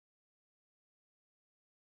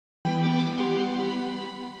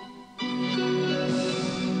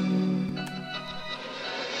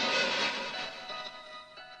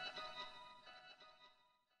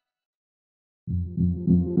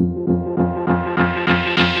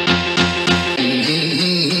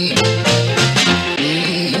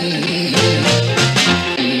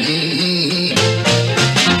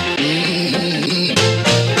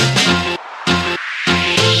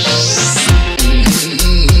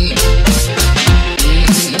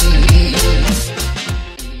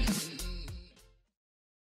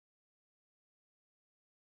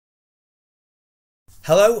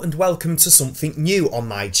Hello and welcome to something new on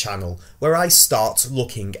my channel, where I start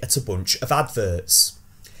looking at a bunch of adverts.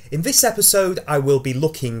 In this episode I will be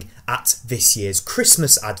looking at this year's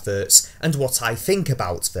Christmas adverts and what I think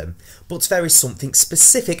about them, but there is something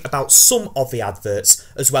specific about some of the adverts,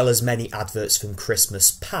 as well as many adverts from Christmas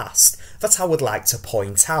past, that I would like to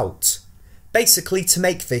point out. Basically, to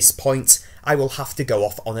make this point, I will have to go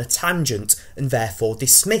off on a tangent and therefore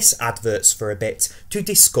dismiss adverts for a bit to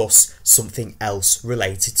discuss something else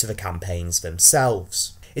related to the campaigns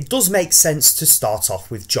themselves. It does make sense to start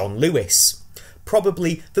off with John Lewis,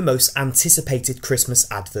 probably the most anticipated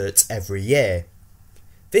Christmas advert every year.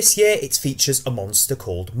 This year it features a monster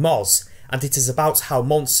called Moz, and it is about how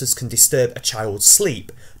monsters can disturb a child's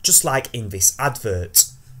sleep, just like in this advert.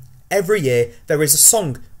 Every year there is a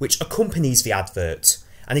song which accompanies the advert,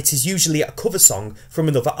 and it is usually a cover song from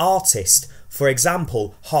another artist, for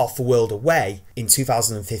example Half a World Away in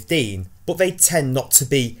 2015, but they tend not to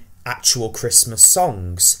be actual Christmas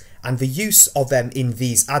songs, and the use of them in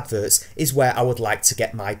these adverts is where I would like to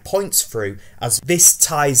get my points through, as this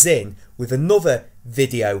ties in with another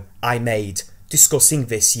video I made discussing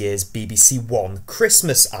this year's BBC One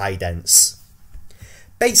Christmas idents.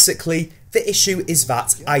 Basically, the issue is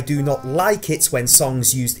that I do not like it when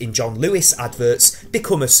songs used in John Lewis adverts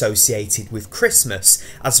become associated with Christmas,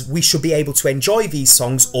 as we should be able to enjoy these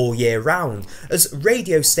songs all year round, as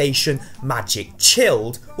radio station Magic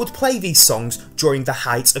Chilled would play these songs during the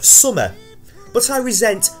height of summer. But I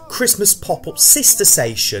resent Christmas pop-up sister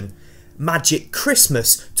station Magic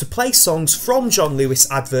Christmas to play songs from John Lewis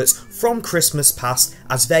adverts from Christmas past,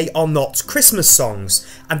 as they are not Christmas songs,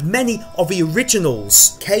 and many of the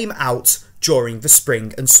originals came out during the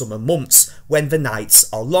spring and summer months when the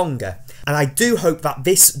nights are longer, and I do hope that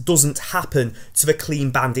this doesn't happen to the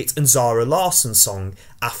Clean Bandit and Zara Larsson song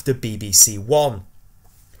after BBC One.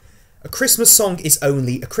 A Christmas song is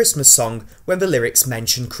only a Christmas song when the lyrics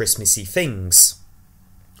mention Christmassy things.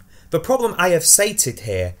 The problem I have stated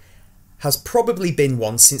here has probably been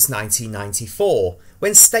one since 1994,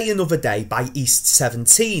 when Stay Another Day by East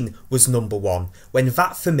 17 was number one, when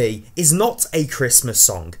that for me is not a Christmas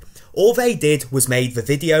song. All they did was made the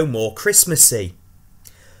video more Christmassy.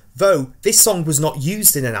 Though this song was not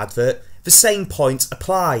used in an advert, the same point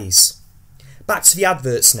applies. Back to the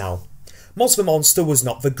adverts now. Moz the Monster was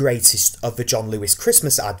not the greatest of the John Lewis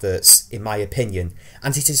Christmas adverts, in my opinion,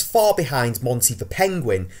 and it is far behind Monty the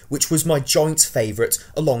Penguin, which was my joint favourite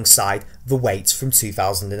alongside The Wait from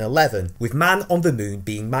 2011, with Man on the Moon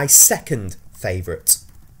being my second favourite.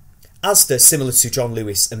 Asda, similar to John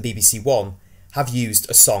Lewis and BBC One, have used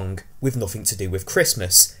a song with nothing to do with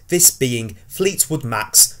Christmas, this being Fleetwood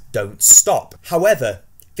Mac's Don't Stop. However,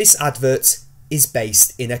 this advert is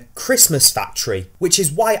based in a Christmas factory, which is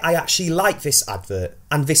why I actually like this advert,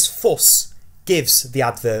 and this fuss gives the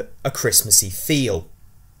advert a Christmassy feel.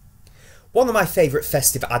 One of my favourite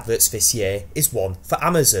festive adverts this year is one for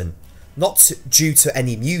Amazon, not due to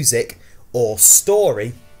any music or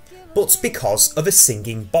story, but because of the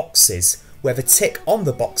singing boxes, where the tick on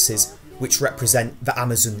the boxes, which represent the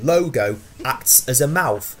Amazon logo, acts as a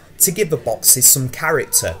mouth to give the boxes some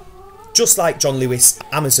character. Just like John Lewis,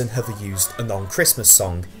 Amazon have used a non-Christmas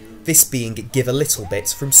song, this being Give a Little Bit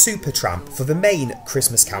from Supertramp for the main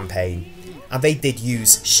Christmas campaign, and they did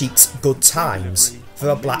use Chic's Good Times for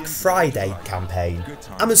a Black Friday campaign.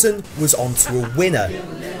 Amazon was on to a winner,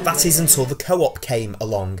 that is until the Co-op came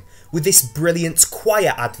along with this brilliant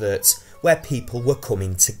choir advert where people were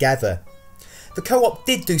coming together. The Co-op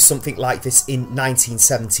did do something like this in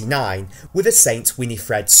 1979 with a St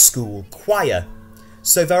Winifred School choir,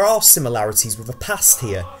 so there are similarities with the past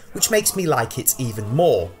here, which makes me like it even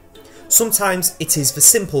more. Sometimes it is the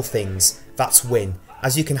simple things that win,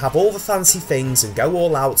 as you can have all the fancy things and go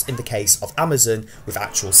all out in the case of Amazon with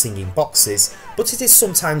actual singing boxes, but it is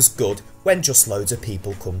sometimes good when just loads of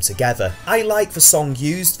people come together. I like the song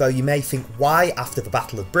used, though you may think, why after the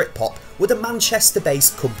Battle of Britpop would a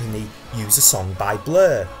Manchester-based company use a song by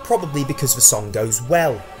Blur? Probably because the song goes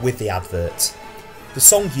well with the advert. The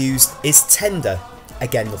song used is Tender,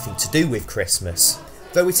 again nothing to do with Christmas,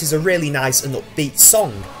 though it is a really nice and upbeat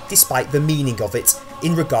song despite the meaning of it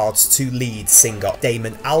in regards to lead singer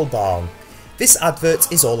Damon Albarn. This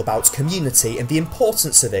advert is all about community and the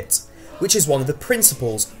importance of it, which is one of the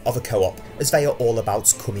principles of a Co-op, as they are all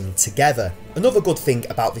about coming together. Another good thing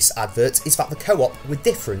about this advert is that the Co-op were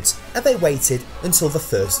different, and they waited until the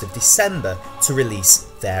 1st of December to release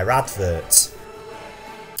their advert.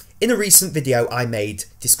 In a recent video I made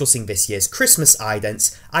discussing this year's Christmas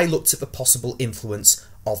idents, I looked at the possible influence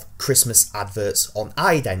of Christmas adverts on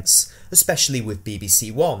idents, especially with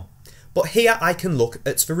BBC One. But here I can look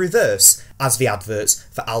at the reverse, as the adverts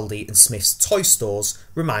for Aldi and Smith's toy stores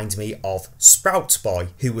remind me of Sprout Boy,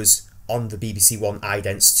 who was on the BBC One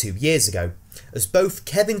Idents 2 years ago, as both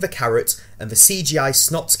Kevin the Carrot and the CGI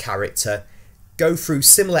Snot character go through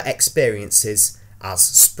similar experiences as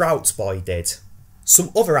Sprout Boy did.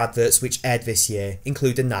 Some other adverts which aired this year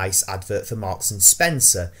include a nice advert for Marks &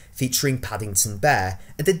 Spencer featuring Paddington Bear,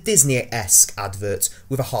 and a Disney-esque advert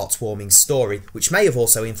with a heartwarming story which may have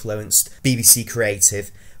also influenced BBC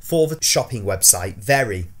Creative for the shopping website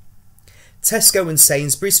Very. Tesco and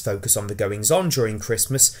Sainsbury's focus on the goings-on during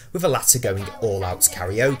Christmas, with the latter going all-out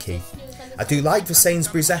karaoke. I do like the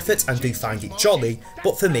Sainsbury's effort and do find it jolly,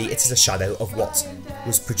 but for me it is a shadow of what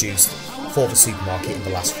was produced for the supermarket in the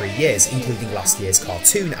last 3 years, including last year's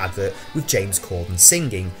cartoon advert with James Corden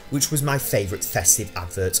singing, which was my favourite festive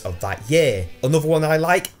advert of that year. Another one I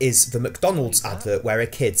like is the McDonald's advert where a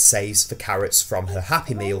kid saves the carrots from her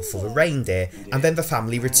Happy Meal for the reindeer, and then the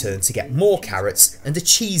family return to get more carrots and a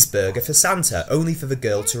cheeseburger for Santa, only for the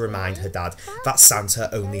girl to remind her dad that Santa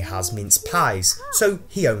only has mince pies, so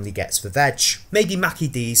he only gets the veg. Maybe Mackie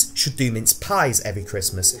D's should do mince pies every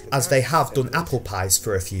Christmas, as they have done apple pies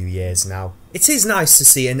for a few years now. It is nice to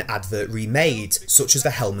see an advert remade, such as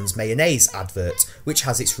the Hellmann's Mayonnaise advert, which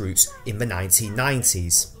has its roots in the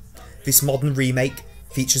 1990s. This modern remake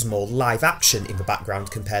features more live action in the background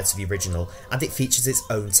compared to the original, and it features its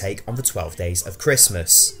own take on the 12 days of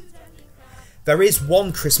Christmas. There is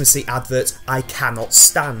one Christmassy advert I cannot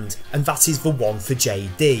stand, and that is the one for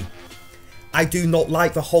JD. I do not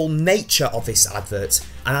like the whole nature of this advert,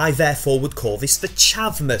 and I therefore would call this the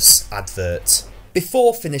Chavmas advert.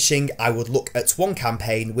 Before finishing, I would look at one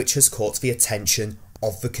campaign which has caught the attention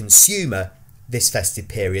of the consumer this festive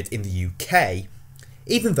period in the UK,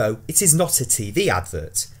 even though it is not a TV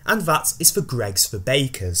advert, and that is for Greggs for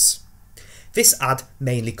Bakers. This ad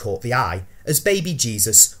mainly caught the eye, as Baby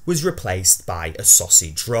Jesus was replaced by a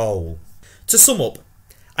sausage roll. To sum up,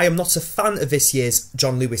 I am not a fan of this year's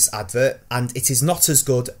John Lewis advert, and it is not as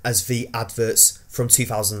good as the adverts from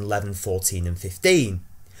 2011, 14 and 15.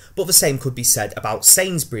 But the same could be said about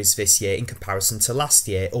Sainsbury's this year in comparison to last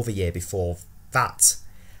year or the year before that.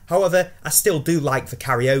 However, I still do like the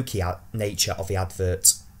karaoke nature of the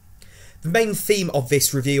advert. The main theme of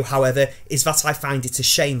this review, however, is that I find it a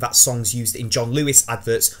shame that songs used in John Lewis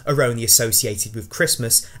adverts are only associated with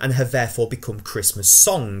Christmas and have therefore become Christmas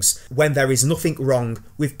songs, when there is nothing wrong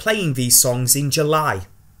with playing these songs in July.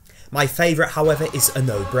 My favourite, however, is a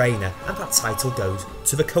no-brainer, and that title goes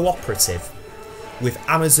to The Cooperative, with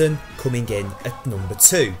Amazon coming in at number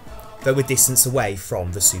 2, though a distance away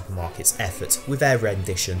from the supermarket's effort with their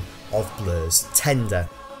rendition of Blur's Tender.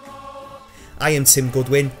 I am Tim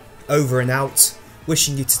Goodwin, over and out,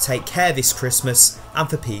 wishing you to take care this Christmas and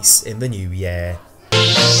for peace in the new year.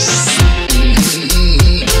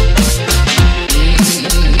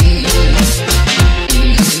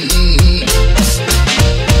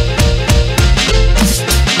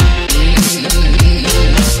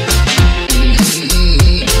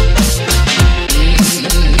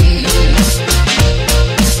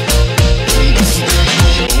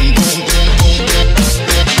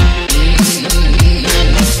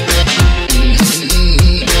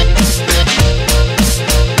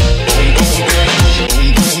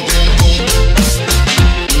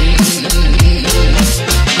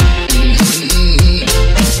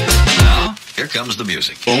 Comes the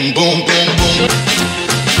music. Boom, boom, boom, boom.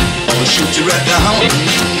 I'll shoot you right down.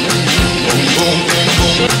 Boom, boom, boom,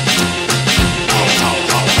 boom. Ow, ow,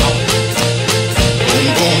 ow, ow. Boom,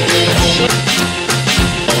 boom, boom, boom.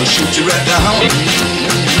 I'll shoot you right down.